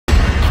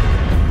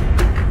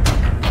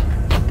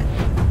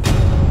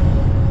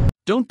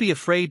Don't be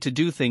afraid to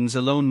do things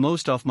alone.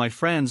 Most of my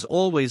friends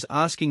always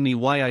asking me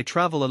why I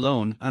travel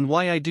alone and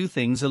why I do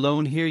things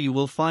alone. Here you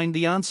will find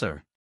the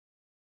answer.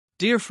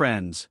 Dear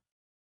friends,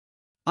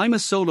 I'm a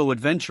solo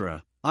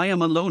adventurer, I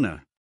am a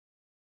loner.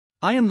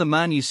 I am the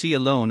man you see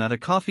alone at a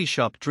coffee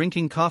shop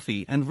drinking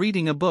coffee and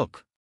reading a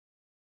book.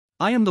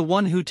 I am the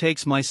one who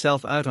takes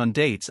myself out on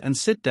dates and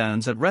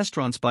sit-downs at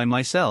restaurants by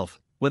myself,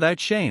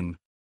 without shame.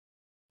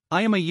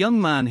 I am a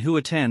young man who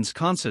attends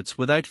concerts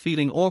without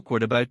feeling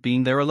awkward about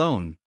being there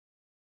alone.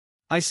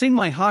 I sing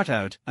my heart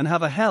out and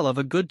have a hell of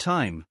a good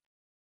time.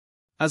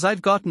 As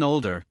I've gotten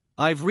older,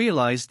 I've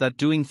realized that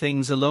doing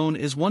things alone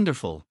is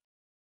wonderful.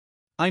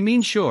 I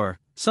mean, sure,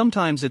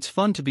 sometimes it's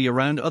fun to be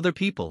around other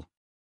people.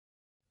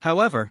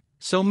 However,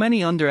 so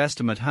many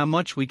underestimate how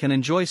much we can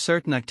enjoy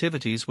certain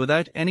activities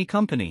without any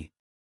company.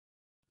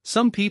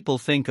 Some people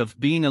think of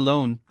being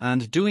alone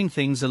and doing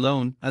things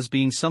alone as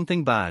being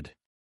something bad.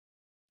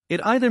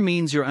 It either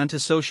means you're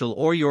antisocial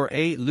or you're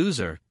a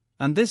loser,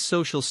 and this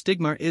social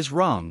stigma is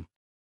wrong.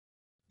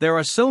 There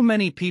are so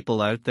many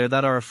people out there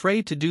that are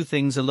afraid to do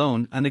things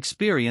alone and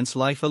experience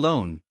life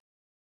alone.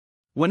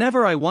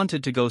 Whenever I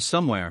wanted to go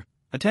somewhere,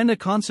 attend a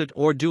concert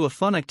or do a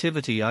fun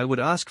activity, I would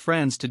ask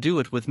friends to do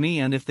it with me,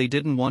 and if they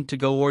didn't want to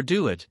go or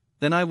do it,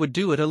 then I would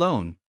do it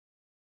alone.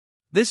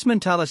 This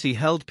mentality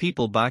held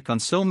people back on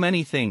so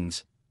many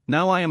things.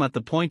 Now I am at the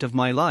point of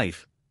my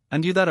life,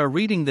 and you that are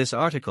reading this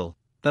article,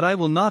 that I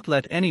will not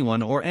let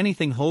anyone or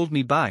anything hold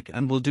me back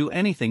and will do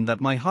anything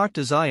that my heart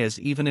desires,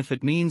 even if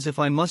it means if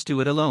I must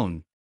do it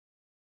alone.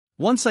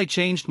 Once I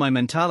changed my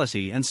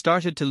mentality and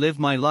started to live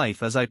my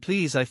life as I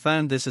please, I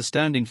found this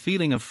astounding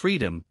feeling of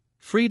freedom.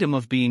 Freedom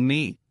of being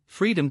me,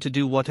 freedom to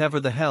do whatever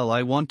the hell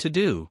I want to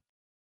do.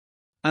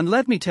 And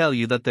let me tell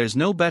you that there's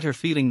no better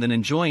feeling than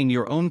enjoying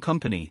your own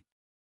company.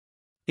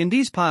 In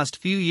these past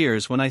few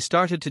years, when I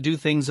started to do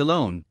things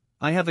alone,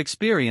 I have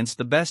experienced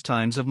the best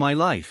times of my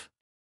life.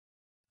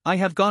 I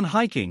have gone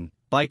hiking,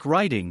 bike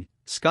riding,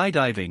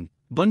 skydiving,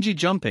 bungee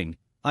jumping.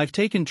 I've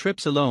taken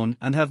trips alone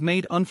and have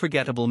made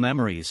unforgettable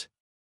memories.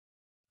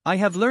 I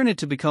have learned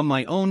to become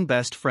my own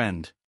best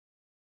friend.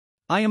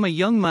 I am a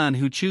young man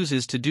who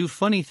chooses to do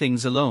funny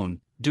things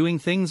alone. Doing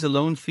things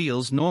alone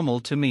feels normal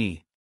to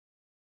me.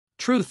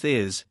 Truth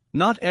is,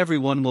 not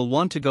everyone will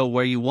want to go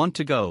where you want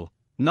to go,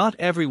 not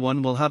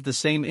everyone will have the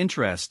same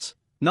interests,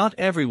 not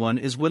everyone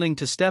is willing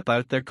to step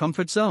out their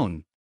comfort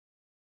zone.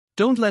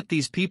 Don't let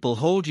these people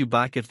hold you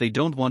back. If they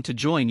don't want to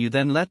join you,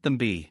 then let them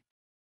be.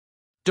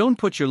 Don't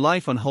put your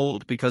life on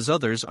hold because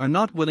others are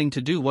not willing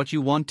to do what you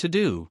want to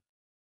do.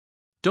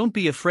 Don't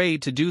be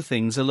afraid to do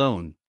things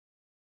alone.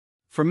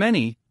 For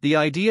many, the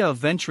idea of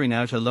venturing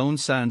out alone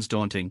sounds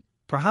daunting,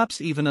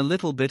 perhaps even a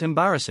little bit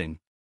embarrassing.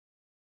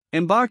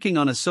 Embarking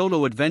on a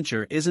solo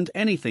adventure isn't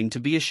anything to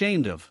be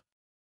ashamed of.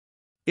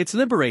 It's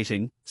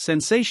liberating,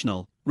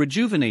 sensational,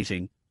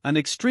 rejuvenating, and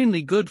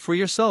extremely good for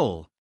your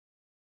soul.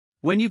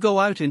 When you go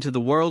out into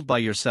the world by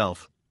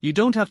yourself, you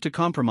don't have to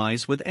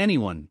compromise with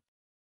anyone.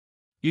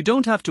 You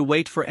don't have to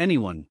wait for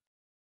anyone.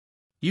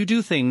 You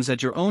do things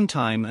at your own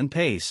time and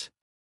pace.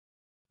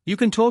 You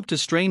can talk to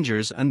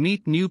strangers and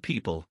meet new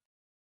people.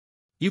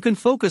 You can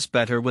focus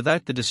better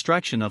without the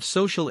distraction of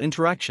social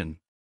interaction.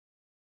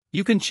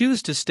 You can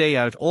choose to stay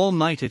out all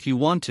night if you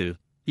want to.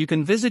 You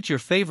can visit your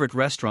favorite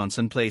restaurants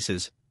and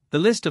places. The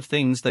list of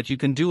things that you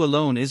can do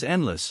alone is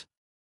endless.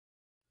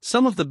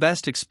 Some of the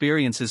best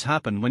experiences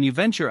happen when you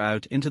venture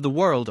out into the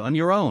world on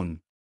your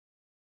own.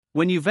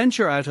 When you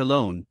venture out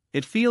alone,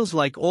 it feels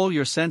like all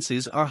your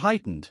senses are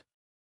heightened.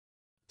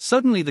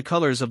 Suddenly the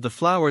colors of the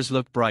flowers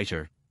look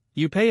brighter.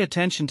 You pay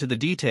attention to the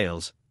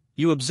details.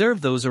 You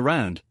observe those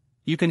around.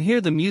 You can hear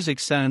the music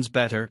sounds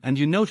better, and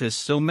you notice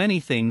so many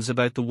things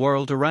about the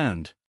world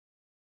around.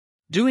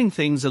 Doing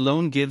things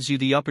alone gives you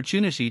the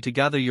opportunity to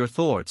gather your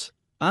thoughts,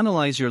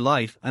 analyze your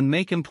life, and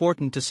make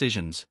important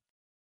decisions.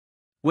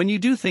 When you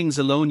do things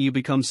alone, you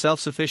become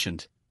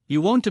self-sufficient.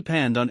 You won't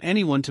depend on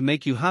anyone to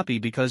make you happy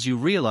because you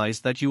realize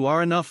that you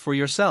are enough for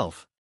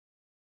yourself.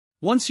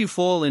 Once you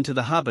fall into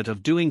the habit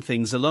of doing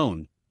things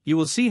alone, you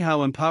will see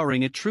how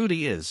empowering it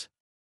truly is.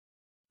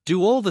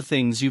 Do all the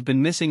things you've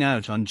been missing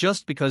out on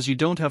just because you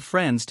don't have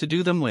friends to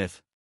do them with.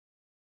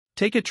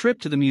 Take a trip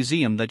to the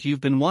museum that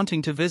you've been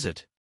wanting to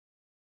visit.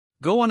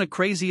 Go on a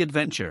crazy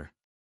adventure.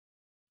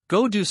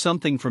 Go do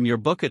something from your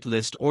bucket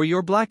list or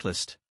your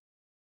blacklist.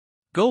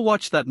 Go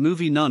watch that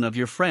movie none of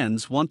your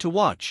friends want to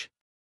watch.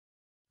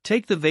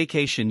 Take the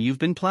vacation you've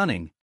been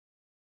planning.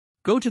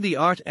 Go to the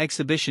art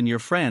exhibition your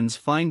friends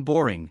find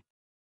boring.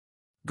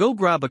 Go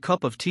grab a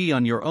cup of tea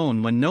on your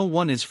own when no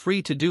one is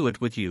free to do it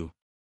with you.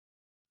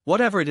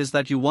 Whatever it is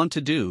that you want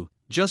to do,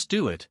 just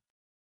do it.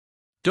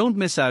 Don't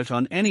miss out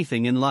on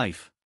anything in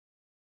life.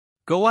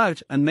 Go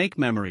out and make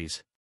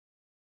memories.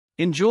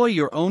 Enjoy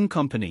your own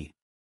company.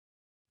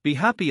 Be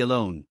happy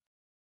alone.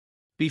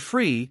 Be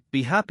free,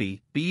 be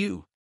happy, be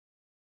you.